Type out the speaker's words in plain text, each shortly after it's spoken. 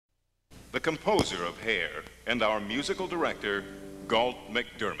the composer of Hair, and our musical director, Galt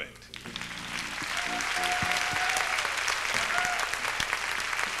McDermott.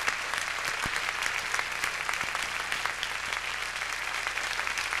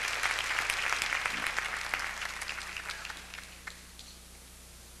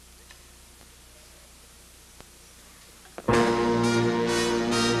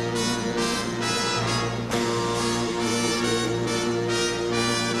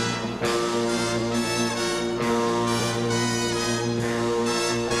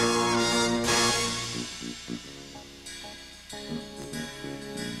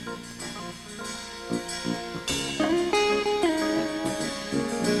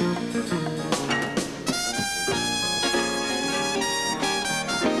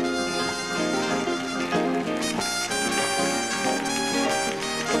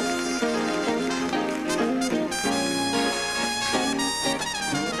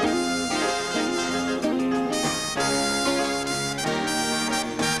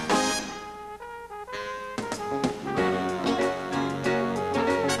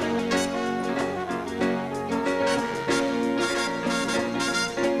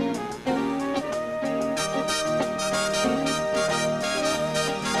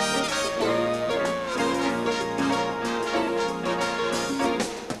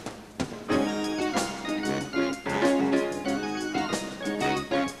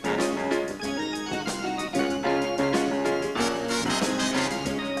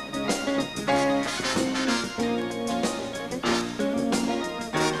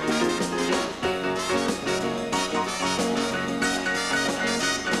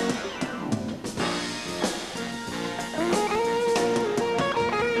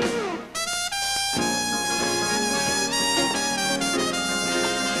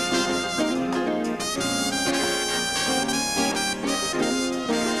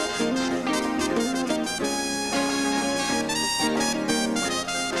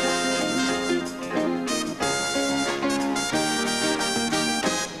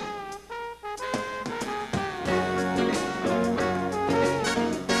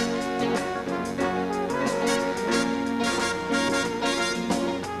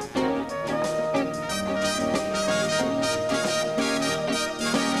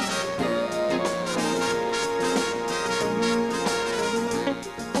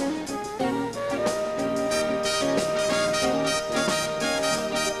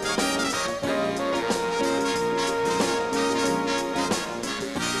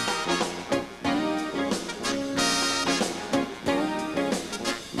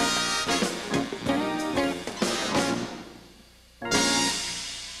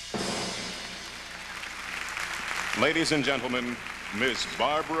 Ladies and gentlemen, Miss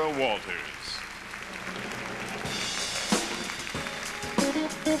Barbara Walters.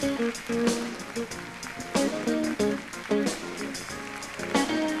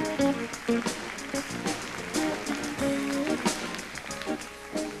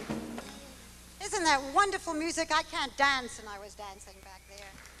 Isn't that wonderful music? I can't dance, and I was dancing back there.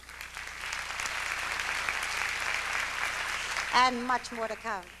 And much more to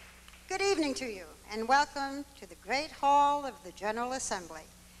come. Good evening to you, and welcome to the Great Hall of the General Assembly,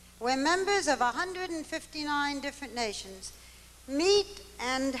 where members of 159 different nations meet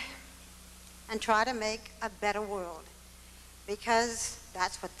and try to make a better world. Because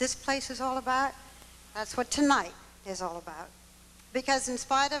that's what this place is all about. That's what tonight is all about. Because in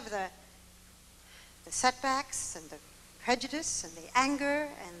spite of the setbacks and the prejudice and the anger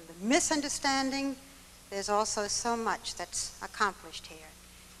and the misunderstanding, there's also so much that's accomplished here.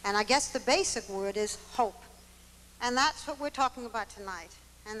 And I guess the basic word is hope. And that's what we're talking about tonight.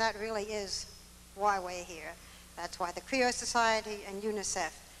 And that really is why we're here. That's why the Creo Society and UNICEF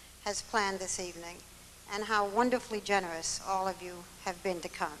has planned this evening, and how wonderfully generous all of you have been to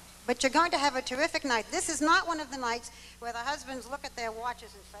come. But you're going to have a terrific night. This is not one of the nights where the husbands look at their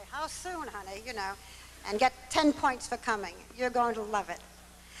watches and say, "How soon, honey?" you know, and get 10 points for coming. You're going to love it.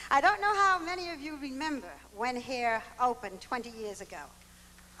 I don't know how many of you remember when Hair opened 20 years ago.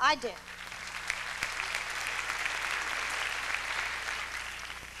 I did.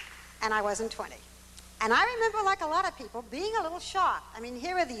 And I wasn't 20. And I remember, like a lot of people, being a little shocked. I mean,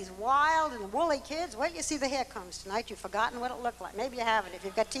 here are these wild and woolly kids. Wait till you see the hair combs tonight. You've forgotten what it looked like. Maybe you haven't. If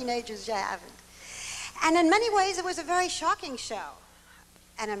you've got teenagers, you haven't. And in many ways, it was a very shocking show.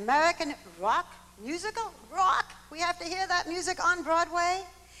 An American rock musical? Rock! We have to hear that music on Broadway.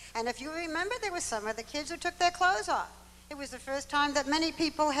 And if you remember, there were some of the kids who took their clothes off. It was the first time that many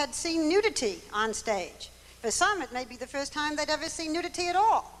people had seen nudity on stage. For some, it may be the first time they'd ever seen nudity at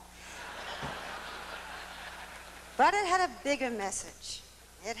all. But it had a bigger message.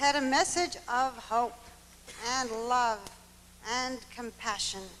 It had a message of hope and love and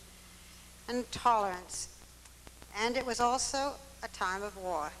compassion and tolerance. And it was also a time of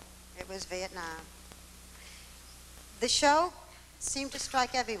war. It was Vietnam. The show seemed to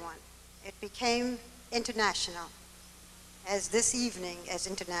strike everyone. It became international, as this evening is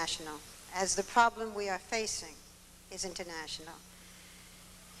international, as the problem we are facing is international.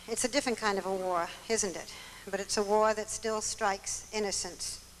 It's a different kind of a war, isn't it? But it's a war that still strikes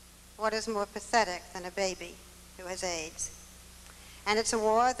innocence. What is more pathetic than a baby who has AIDS? And it's a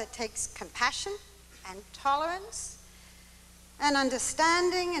war that takes compassion and tolerance and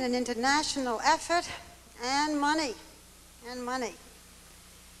understanding and an international effort and money.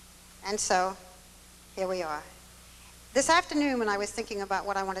 And so, here we are. This afternoon, when I was thinking about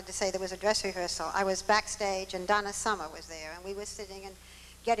what I wanted to say, there was a dress rehearsal. I was backstage, and Donna Summer was there, and we were sitting and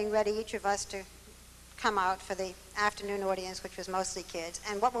getting ready, each of us, to come out for the afternoon audience, which was mostly kids.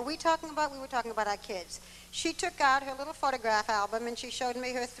 And what were we talking about? We were talking about our kids. She took out her little photograph album, and she showed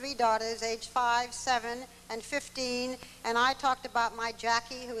me her 3 daughters, aged 5, 7, and 15, and I talked about my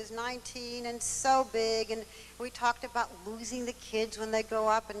Jackie, who is 19 and so big, and we talked about losing the kids when they grow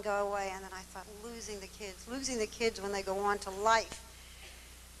up and go away, and then I thought, losing the kids when they go on to life.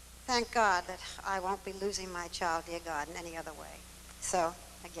 Thank God that I won't be losing my child, dear God, in any other way. So,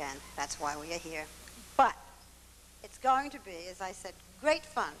 again, that's why we are here. But it's going to be, as I said, great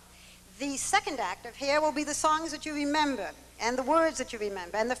fun. The second act of Hair will be the songs that you remember and the words that you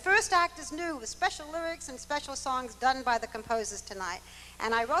remember. And the first act is new with special lyrics and special songs done by the composers tonight.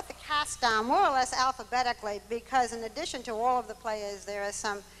 And I wrote the cast down more or less alphabetically because in addition to all of the players, there are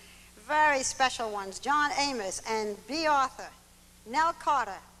some very special ones. John Amos and B. Arthur, Nell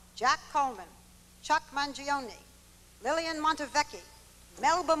Carter, Jack Coleman, Chuck Mangione, Lillian Montevecchi,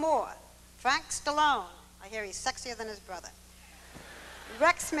 Melba Moore, Frank Stallone, I hear he's sexier than his brother,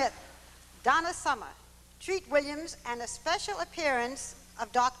 Rex Smith, Donna Summer, Treat Williams, and a special appearance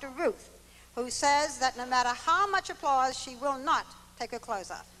of Dr. Ruth, who says that no matter how much applause, she will not take her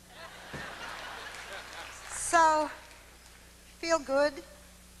clothes off. So, feel good,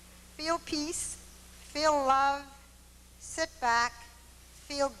 feel peace, feel love, sit back,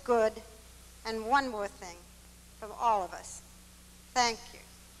 feel good, and one more thing from all of us. Thank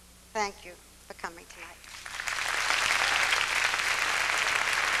you for coming tonight.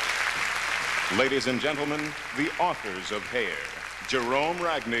 Ladies and gentlemen, the authors of Hair, Jerome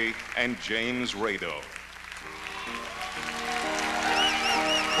Ragney and James Rado.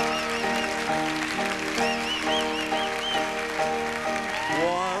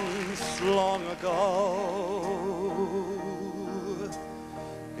 Once long ago,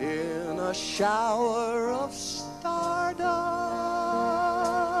 in a shower of stardust,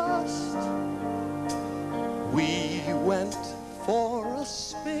 we went for a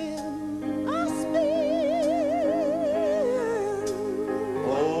spin.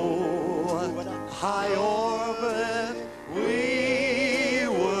 High orbit we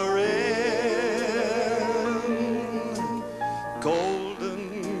were in,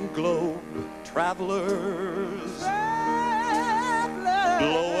 Golden Globe travelers,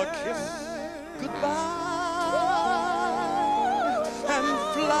 blow a kiss goodbye and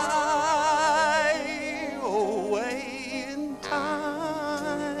fly away in time.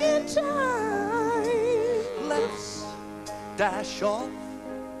 Let's dash off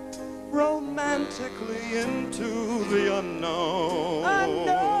romantically into the unknown.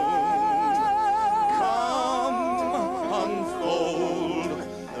 Come, unfold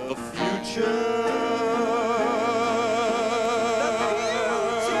the future.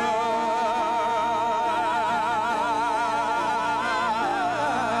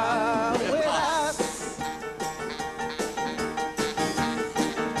 With us.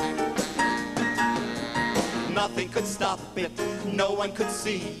 Nothing could stop it. No one could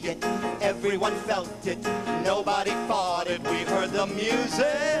see it, everyone felt it, nobody fought it. We heard the music,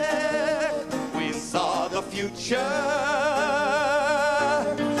 we saw the future.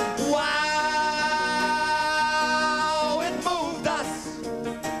 Wow, it moved us.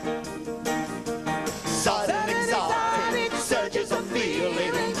 Sudden exalted surges of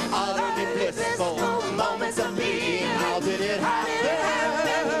feeling, utterly blissful moments of being. How did it happen?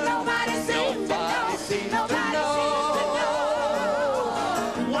 Nobody seemed to know.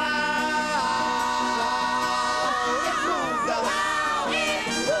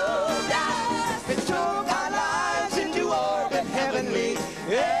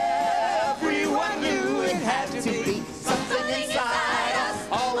 Everyone knew it had to be. Something inside us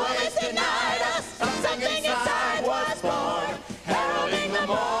always denied us. Something inside was born, heralding the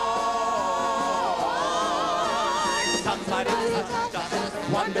morn. Somebody touched us.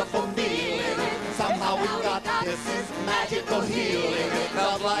 magical healing. It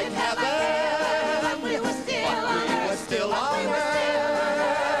felt like heaven, but we were still on earth.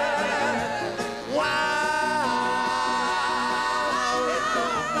 Wow, it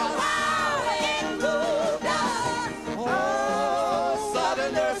moved us. Oh,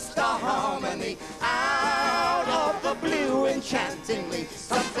 sudden burst of harmony out of the blue, enchantingly.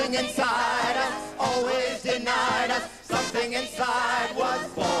 Something inside us always denied us. Something inside was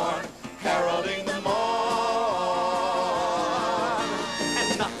born, heralding the morn.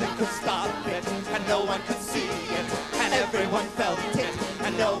 And nothing could stop it, and no one could see it, and everyone felt it,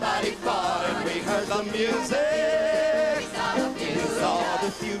 and nobody fought it. We heard the music, we saw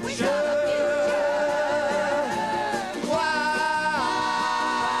the future. Wow,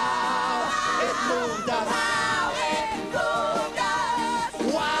 it moved us.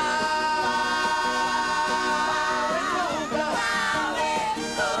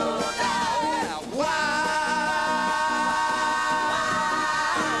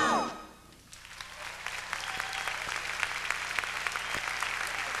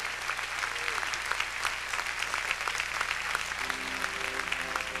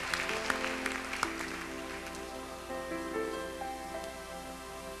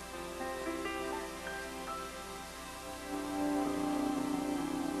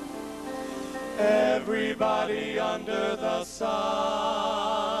 Everybody under the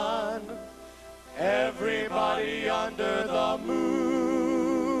sun, everybody under the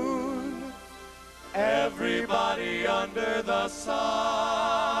moon, everybody under the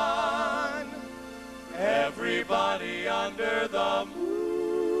sun, everybody under the moon.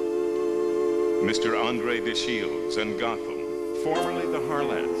 Mr. Andre DeShields and Gotham, formerly the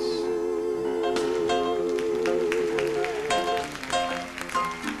Harlettes.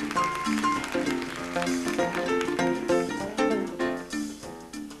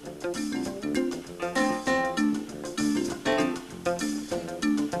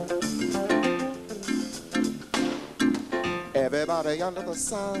 Everybody under the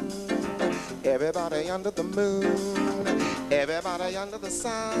sun, everybody under the moon, everybody under the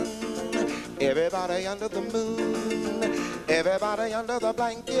sun, everybody under the moon, everybody under the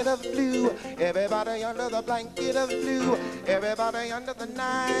blanket of blue, everybody under the blanket of blue, everybody under the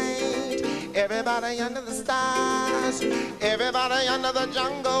night, everybody under the stars, everybody under the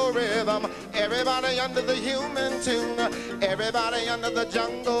jungle rhythm, everybody under the human tune, everybody under the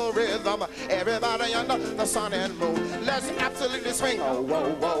jungle rhythm, everybody under the sun and moon. Let's absolutely swing, oh,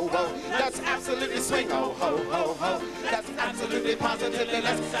 whoa, whoa, whoa. Let's absolutely swing, oh, ho, ho, ho. Let's absolutely positively,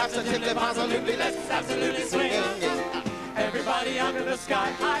 let's absolutely positively, let's absolutely swing. Everybody under the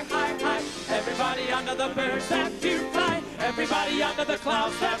sky, high, high, high. Everybody under the birds that do fly. Everybody under the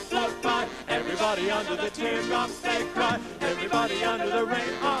clouds that float by. Everybody under the teardrops they cry. Everybody under the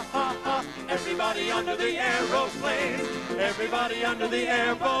rain, ha, ha, ha. Everybody under the aeroplanes. Everybody under the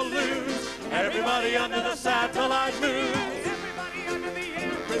air balloons. Everybody under the satellite moons. Everybody under the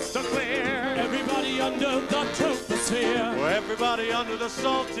air crystal clear. Everybody under the troposphere. Everybody under the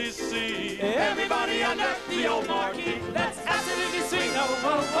salty sea. Everybody under the old marquee. Let's absolutely swing, ho,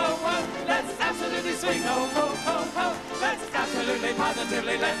 ho, ho, ho. Let's absolutely swing, ho, ho, ho, ho. Let's absolutely,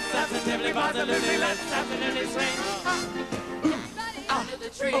 positively, let's absolutely, positively, let's absolutely swing. Everybody under the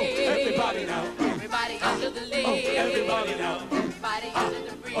tree. Everybody now. Everybody under the leaves. Everybody now. Everybody under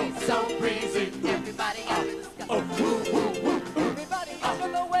the breeze. So breezy. Everybody under the sky. Woo, woo, woo. Everybody under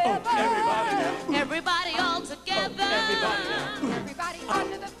the weather. Everybody now. Everybody all together. Everybody now. Everybody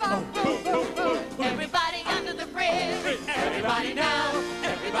under the phone. Everybody under the bridge. Everybody now.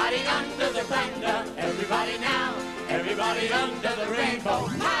 Everybody under the thunder. Everybody now. Everybody under the rainbow.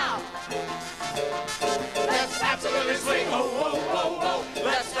 Pow! Let's absolutely swing, oh, oh, oh, oh.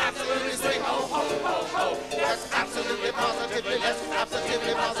 Let's absolutely swing, oh, oh, oh, oh. Let's absolutely positively, let's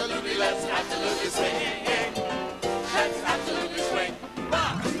absolutely positively, let's absolutely swing. Let's absolutely swing.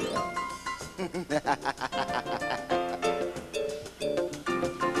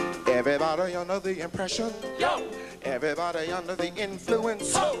 Everybody under the impression. Yo! Everybody under the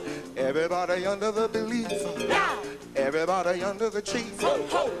influence. Ho! Everybody under the belief. Yeah! Everybody under the chief. Ho,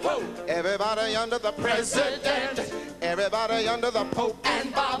 ho, ho! Everybody under the president. Everybody under the Pope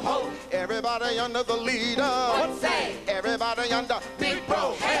and Bob Hope. Everybody under the leader. What say? Everybody under Big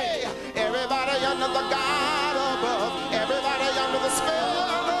Bro. Hey! Everybody under the God above. Everybody under the spell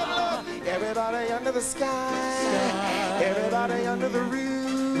of love. Everybody under the sky. Everybody under the roof.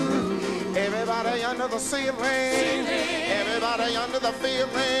 Everybody under the ceiling. Everybody under the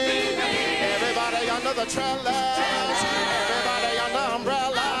feeling. Everybody under the trellis. Everybody under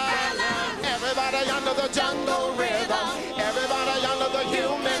umbrellas. Everybody under the jungle rhythm. Everybody under the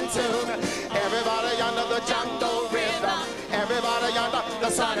human tune. Everybody under the jungle rhythm.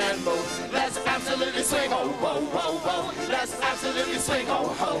 let's absolutely swing, oh,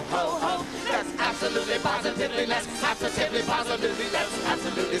 ho, ho, ho. Let's absolutely, positively, let's absolutely, positively, let's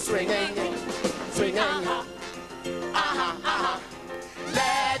absolutely swinging, swinging.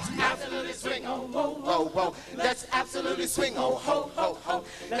 Let's absolutely swing, oh, ho, ho, ho. Let's absolutely swing, oh, ho, ho, ho.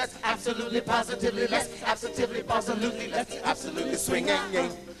 Let's absolutely, positively, let's absolutely, positively, let's absolutely swinging.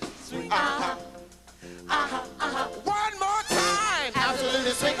 One more time.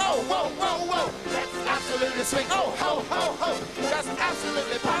 Absolutely swing, oh, whoa, whoa, whoa. Let's absolutely swing, oh, ho, ho, ho. Let's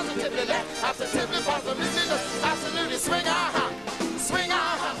absolutely, positively, let's absolutely, positively, let's absolutely swing, swing,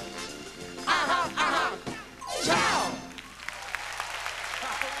 ciao.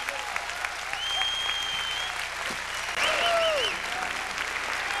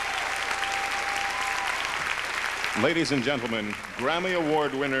 Ladies and gentlemen, Grammy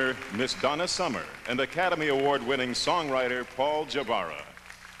Award winner Miss Donna Summer and Academy Award winning songwriter Paul Jabara.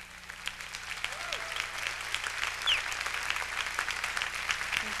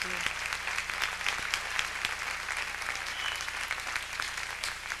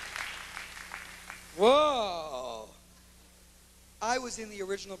 Whoa! I was in the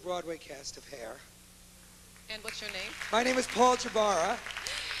original Broadway cast of Hair. And what's your name? My name is Paul Jabara.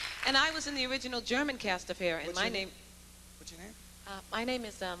 And I was in the original German cast of Hair. And What's my your name? What's your name? My name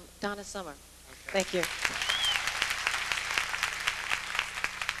is Donna Summer. Okay. Thank you.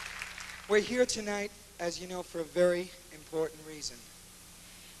 We're here tonight, as you know, for a very important reason.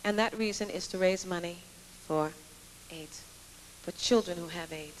 And that reason is to raise money for AIDS, for children who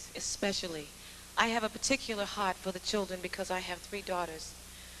have AIDS, especially. I have a particular heart for the children because I have 3 daughters,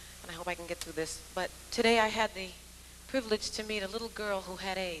 and I hope I can get through this. But today I had the privilege to meet a little girl who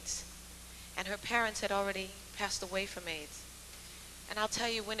had AIDS, and her parents had already passed away from AIDS. And I'll tell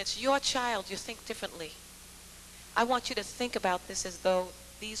you, when it's your child, you think differently. I want you to think about this as though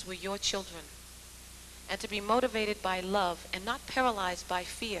these were your children, and to be motivated by love and not paralyzed by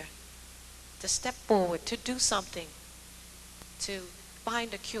fear, to step forward, to do something, to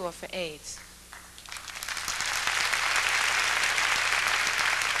find a cure for AIDS.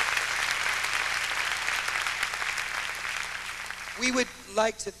 We would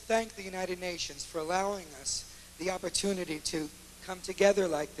like to thank the United Nations for allowing us the opportunity to come together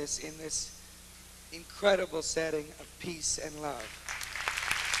like this in this incredible setting of peace and love.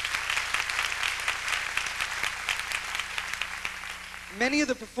 Many of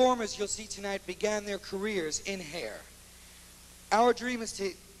the performers you'll see tonight began their careers in hair. Our dream is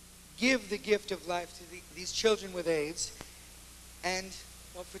to give the gift of life to these children with AIDS. And,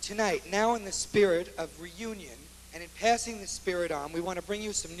 well, for tonight, now in the spirit of reunion, and in passing the spirit on, we want to bring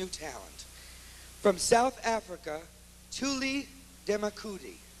you some new talent. From South Africa, Thuli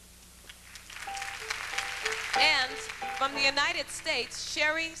Demakudi. And from the United States,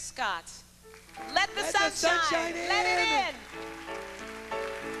 Sherry Scott. Let the sun shine. Let it in.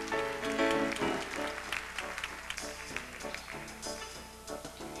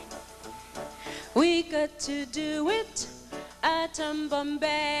 We got to do it at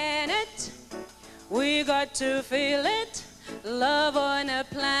Bennett. We got to feel it, love on a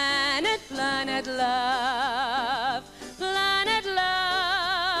planet, planet love, planet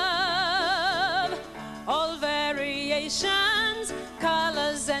love. All variations,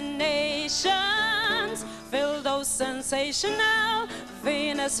 colors and nations, feel those sensational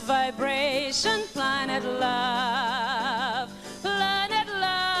Venus vibration, planet love, planet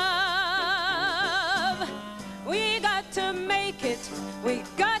love. We got to make it, we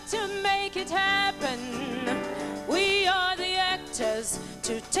got to make it happen. We are the actors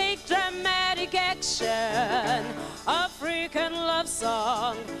to take dramatic action. African love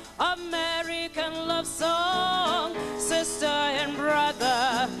song, American love song, sister and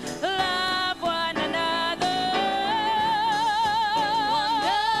brother, love one another.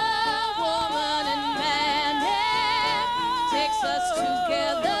 Wonder Woman and man, yeah, takes us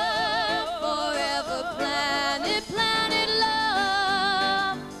together. Forever planet, planet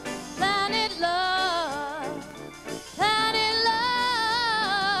love, planet love, planet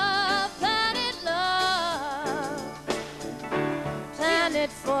love, planet love,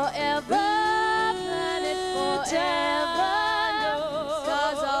 planet forever, planet forever.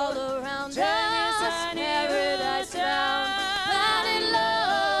 Stars all around us, paradise found. Planet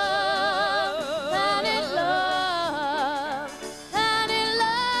love, planet love, planet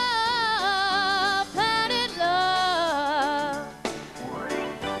love, planet love.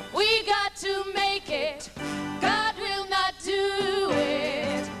 We got to make it, God will not do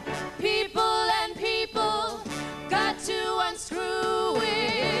it. People and people got to unscrew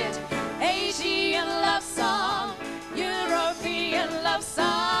it. Asian love song, you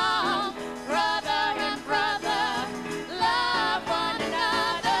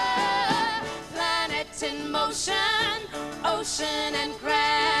ocean and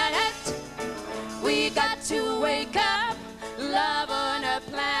granite. We got to wake up, love on a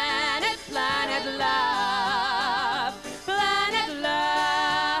planet, planet love, planet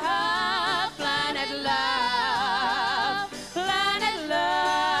love, planet love, planet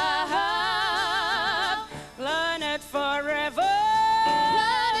love, planet forever.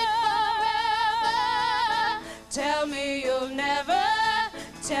 Planet forever. Tell me you'll never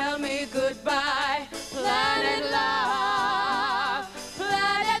tell me goodbye, planet love,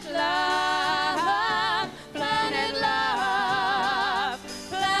 planet love, planet love,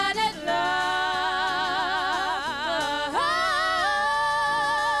 planet love.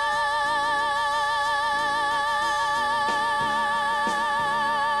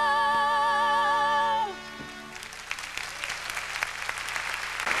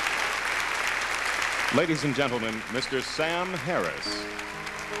 Ladies and gentlemen, Mr. Sam Harris.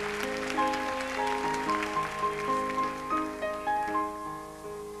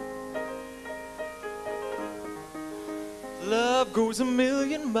 Love goes a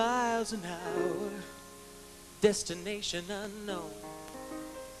million miles an hour, destination unknown.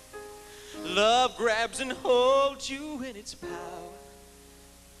 Love grabs and holds you in its power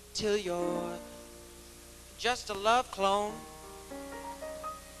till you're just a love clone.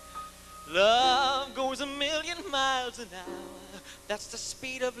 Love goes a million miles an hour, that's the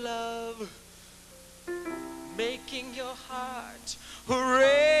speed of love, making your heart a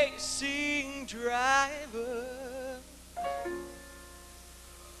racing driver.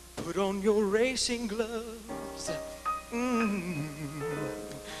 Put on your racing gloves.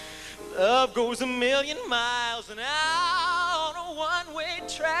 Love goes a million miles an hour on a one-way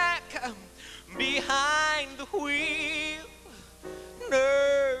track. Behind the wheel,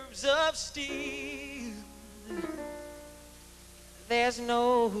 nerves of steel. There's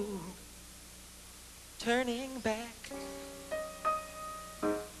no turning back.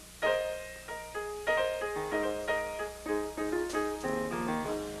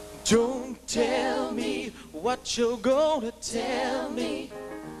 Don't tell me what you're gonna tell me.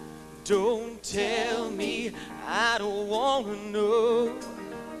 Don't tell me, I don't wanna know.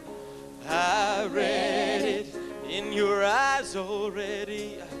 I read it in your eyes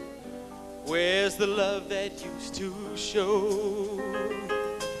already. Where's the love that used to show?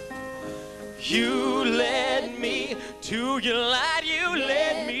 You led me to your light, you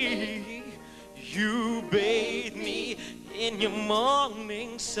led me. You bathed me in your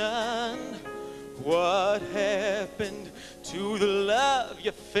morning sun. What happened to the love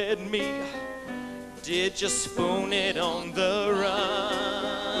you fed me? Did you spoon it on the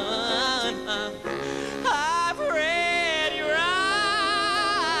run? I've read your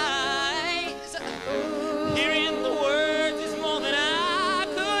eyes. Hearing the words is more than I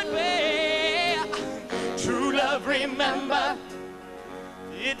could bear. True love, remember,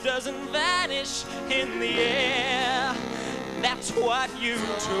 it doesn't vanish in the air. That's what you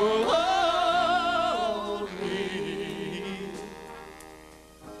told me.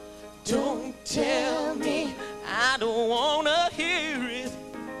 Don't tell me, I don't wanna hear it.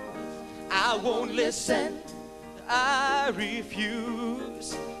 I won't listen, I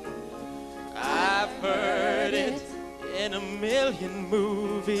refuse. I've heard it in a million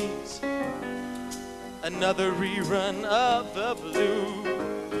movies. Another rerun of the Blues.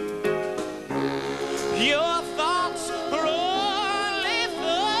 Your thoughts are only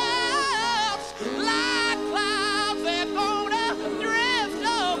thoughts, like clouds, they're gonna drift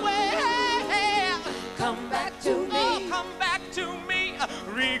away. Come back to me, oh, come back to me.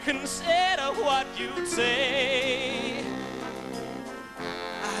 Reconsider what you'd say.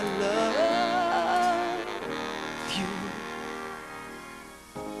 I love you.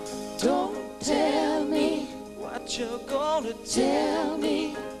 Don't tell me what you're gonna tell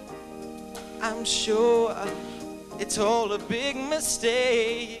me. I'm sure it's all a big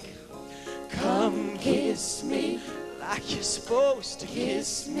mistake. Come kiss me like you're supposed to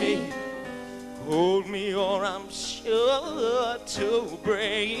kiss me. Hold me or I'm sure to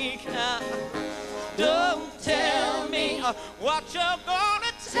break. Don't tell me what you're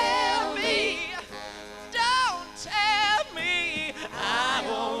gonna tell me. Don't tell me, I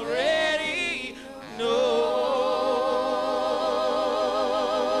already know.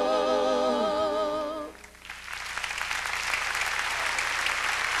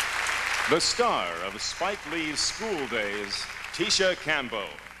 The star of Spike Lee's School Days, Tisha Campbell.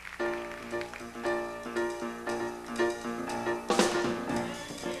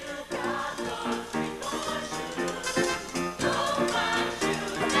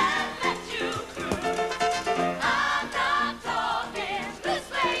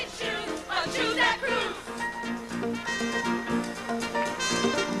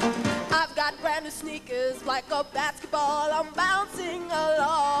 with sneakers like a basketball. I'm bouncing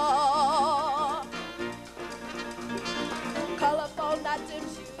along. Colorful, not gym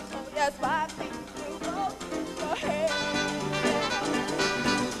shoes. Oh yes, my feet will go through your hair.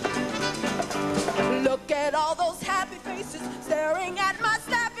 Look at all those happy faces staring at my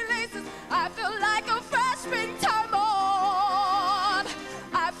snappy laces. I feel like a fresh springtime morn.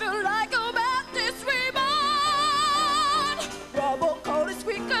 I feel like a Baptist reborn. Rubber-coated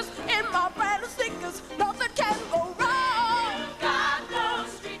squeakers in my brand new sneakers. Nothing can go wrong. You got those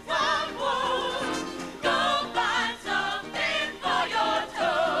streetwise woes. Go find something for your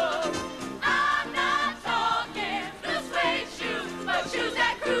toes. I'm not talking blue suede shoes, but shoes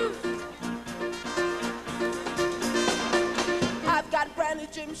that cruise. I've got brand new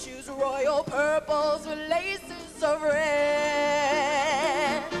gym shoes, royal purples with laces of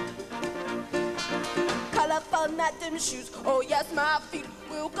red. Colorful, not dim shoes. Oh yes, my feet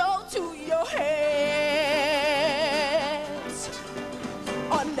will go to your heads.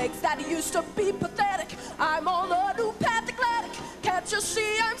 On legs that used to be pathetic, I'm on a new path athletic. Can't you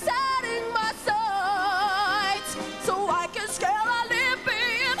see I'm setting my sights so I can scale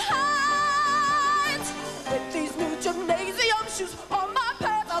Olympian heights? With these new gymnasium shoes on my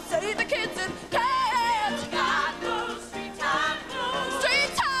pants, I'll save the kids in camp. Got those street time blues.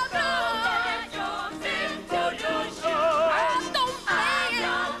 Street time blues. Get your fit for your shoes. I don't I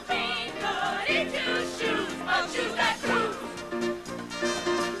don't mean goody-two shoes, but shoes that cruise.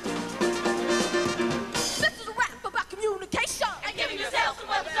 This is a rap about communication And giving yourself some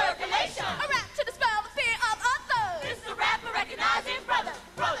weather circulation. A rap to dispel the fear of others. This is a rap for recognizing brothers.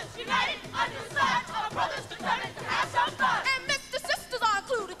 Brothers united under the sun. Our brothers determined to have some fun. And Mr. Sisters are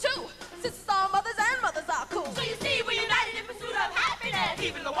included too. Sisters are mothers and mothers are cool. So you see, we're united in pursuit of happiness.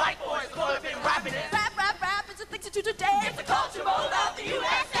 Even the white boys caught up in rapping it. Rap, rap, rap is a thing to do today. It's the culture mode of the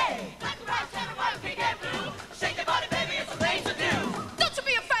USA. Black and white, tan and white, pink and blue. Shake that body, baby, it's a thing to do. Don't you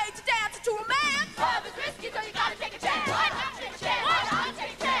be afraid to dance to a man. Love is risky, so you gotta take a chance. Why not take a chance? Why not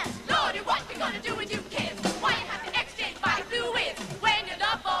take a chance? Lordy, what we gonna do with you kids? Why you have to exchange body fluids? When you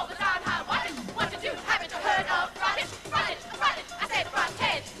love all the time, how what to do? Haven't you heard of frontage? Frontage, frontage, I said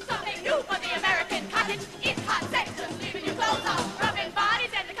frontage. Something new for the American cottage. It's hot sex, just leaving your clothes on. Rubbing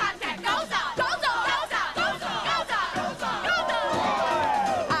bodies and the contact goes on. Goes on, goes on, goes on, goes on, goes on, goes on.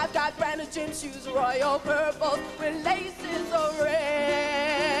 I've got brand new gym shoes, royal purple with laces of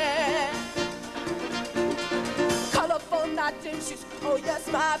red. Colorful, not dim shoes. Oh yes,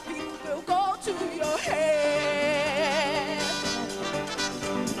 my feet will go to your head.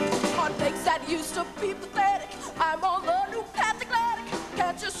 On legs that used to be pathetic, I'm on the new path athletic.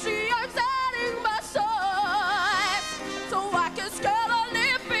 Can't you see I'm setting my sights so I can scale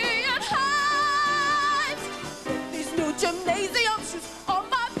Olympian heights? With these new gymnasium shoes on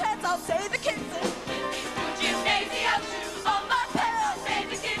my pants, I'll save the kids in. Gymnasium shoes on my pants, I'll save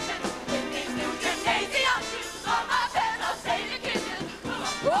the kitchen. With these new gymnasium shoes on my pants, I'll save the kitchen.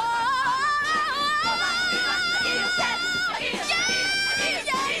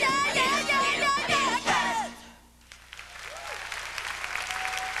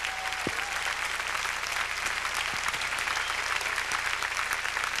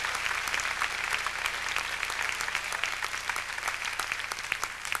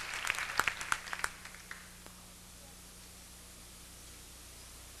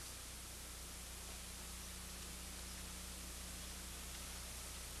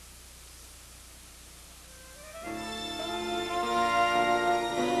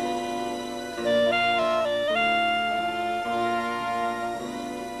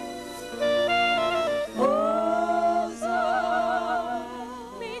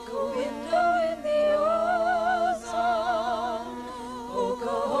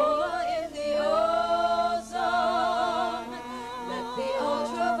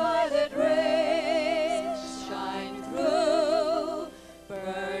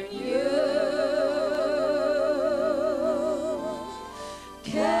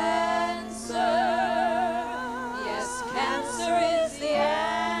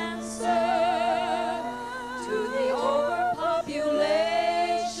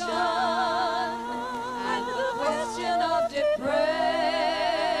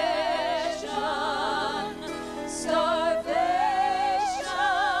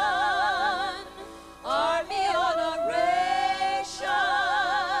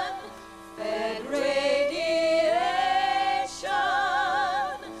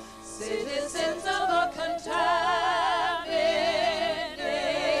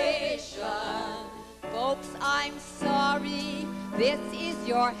 This is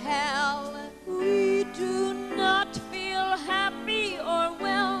your health.